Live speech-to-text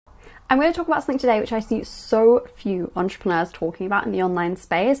I'm going to talk about something today which I see so few entrepreneurs talking about in the online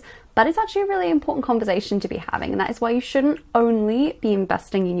space, but it's actually a really important conversation to be having, and that is why you shouldn't only be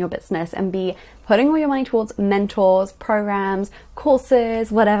investing in your business and be putting all your money towards mentors, programs,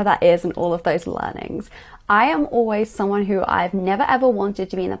 courses, whatever that is, and all of those learnings. I am always someone who I've never ever wanted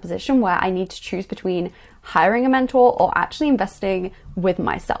to be in a position where I need to choose between hiring a mentor or actually investing with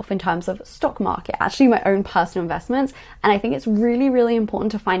myself in terms of stock market, actually my own personal investments. And I think it's really, really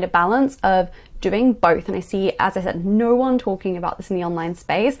important to find a balance of doing both. And I see, as I said, no one talking about this in the online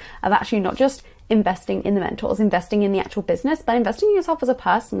space of actually not just investing in the mentors, investing in the actual business, but investing in yourself as a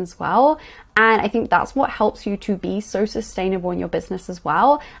person as well. And I think that's what helps you to be so sustainable in your business as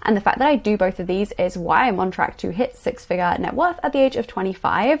well. And the fact that I do both of these is why I'm on track to hit 6-figure net worth at the age of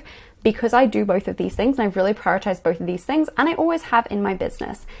 25. Because I do both of these things and I've really prioritized both of these things, and I always have in my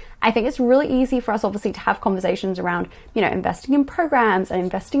business. I think it's really easy for us obviously to have conversations around, investing in programs and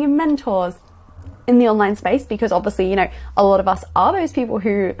investing in mentors in the online space, because obviously, a lot of us are those people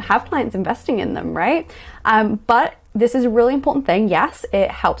who have clients investing in them, right? But this is a really important thing. Yes, it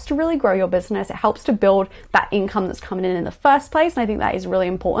helps to really grow your business. It helps to build that income that's coming in the first place. And I think that is really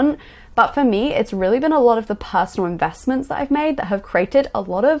important. But for me, it's really been a lot of the personal investments that I've made that have created a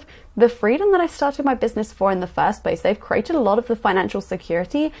lot of the freedom that I started my business for in the first place. They've created a lot of the financial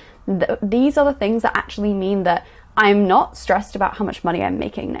security. These are the things that actually mean that I'm not stressed about how much money I'm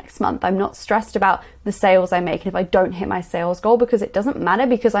making next month. I'm not stressed about the sales I make if I don't hit my sales goal, because it doesn't matter,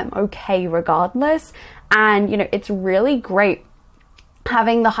 because I'm okay regardless. And, it's really great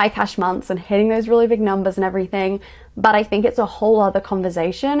having the high cash months and hitting those really big numbers and everything. But I think it's a whole other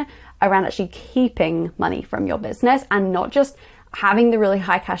conversation around actually keeping money from your business and not just having the really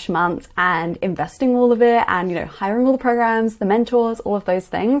high cash months and investing all of it and, hiring all the programs, the mentors, all of those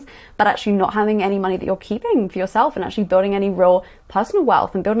things, but actually not having any money that you're keeping for yourself and actually building any real personal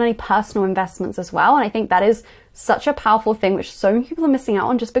wealth and building any personal investments as well. And I think that is such a powerful thing, which so many people are missing out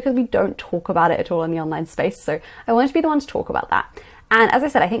on just because we don't talk about it at all in the online space. So I wanted to be the one to talk about that. And as I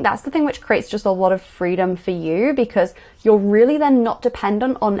said, I think that's the thing which creates just a lot of freedom for you, because you're really then not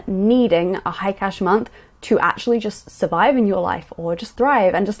dependent on needing a high cash month to actually just survive in your life or just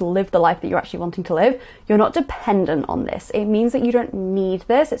thrive and just live the life that you're actually wanting to live. You're not dependent on this. It means that you don't need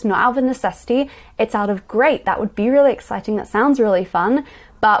this. It's not out of necessity. It's out of great. That would be really exciting. That sounds really fun,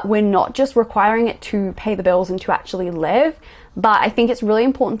 but we're not just requiring it to pay the bills and to actually live. But I think it's really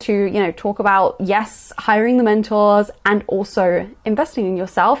important to, talk about, yes, hiring the mentors and also investing in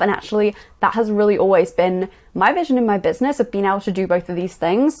yourself. And actually, that has really always been my vision in my business, of being able to do both of these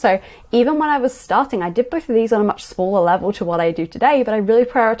things. So even when I was starting, I did both of these on a much smaller level to what I do today, but I really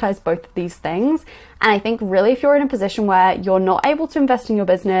prioritized both of these things. And I think really, if you're in a position where you're not able to invest in your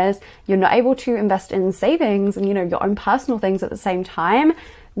business, you're not able to invest in savings and, your own personal things at the same time,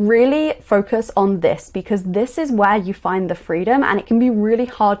 really focus on this, because this is where you find the freedom. And it can be really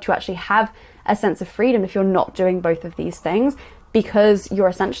hard to actually have a sense of freedom if you're not doing both of these things, because you're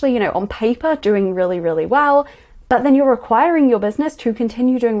essentially, on paper doing really, really well, but then you're requiring your business to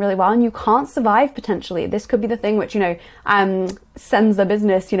continue doing really well, and you can't survive potentially. This could be the thing which, sends the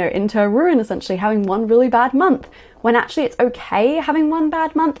business, into ruin, essentially having one really bad month, when actually it's okay having one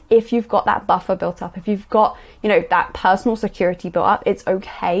bad month if you've got that buffer built up, if you've got, that personal security built up. It's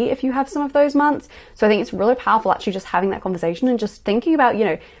okay if you have some of those months. So I think it's really powerful actually just having that conversation and just thinking about,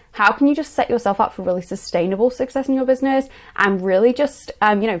 how can you just set yourself up for really sustainable success in your business and really just,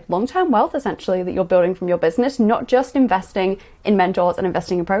 long-term wealth essentially that you're building from your business, not just investing in mentors and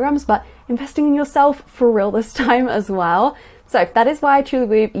investing in programs, but investing in yourself for real this time as well. So that is why I truly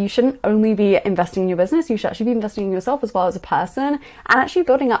believe you shouldn't only be investing in your business, you should actually be investing in yourself as well as a person, and actually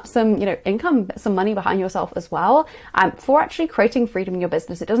building up some, income, some money behind yourself as well, for actually creating freedom in your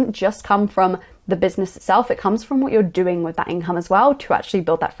business. It doesn't just come from the business itself, it comes from what you're doing with that income as well to actually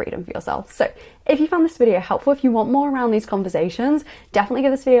build that freedom for yourself. So if you found this video helpful, if you want more around these conversations, definitely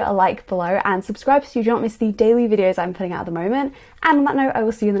give this video a like below and subscribe so you don't miss the daily videos I'm putting out at the moment. And on that note, I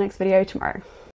will see you in the next video tomorrow.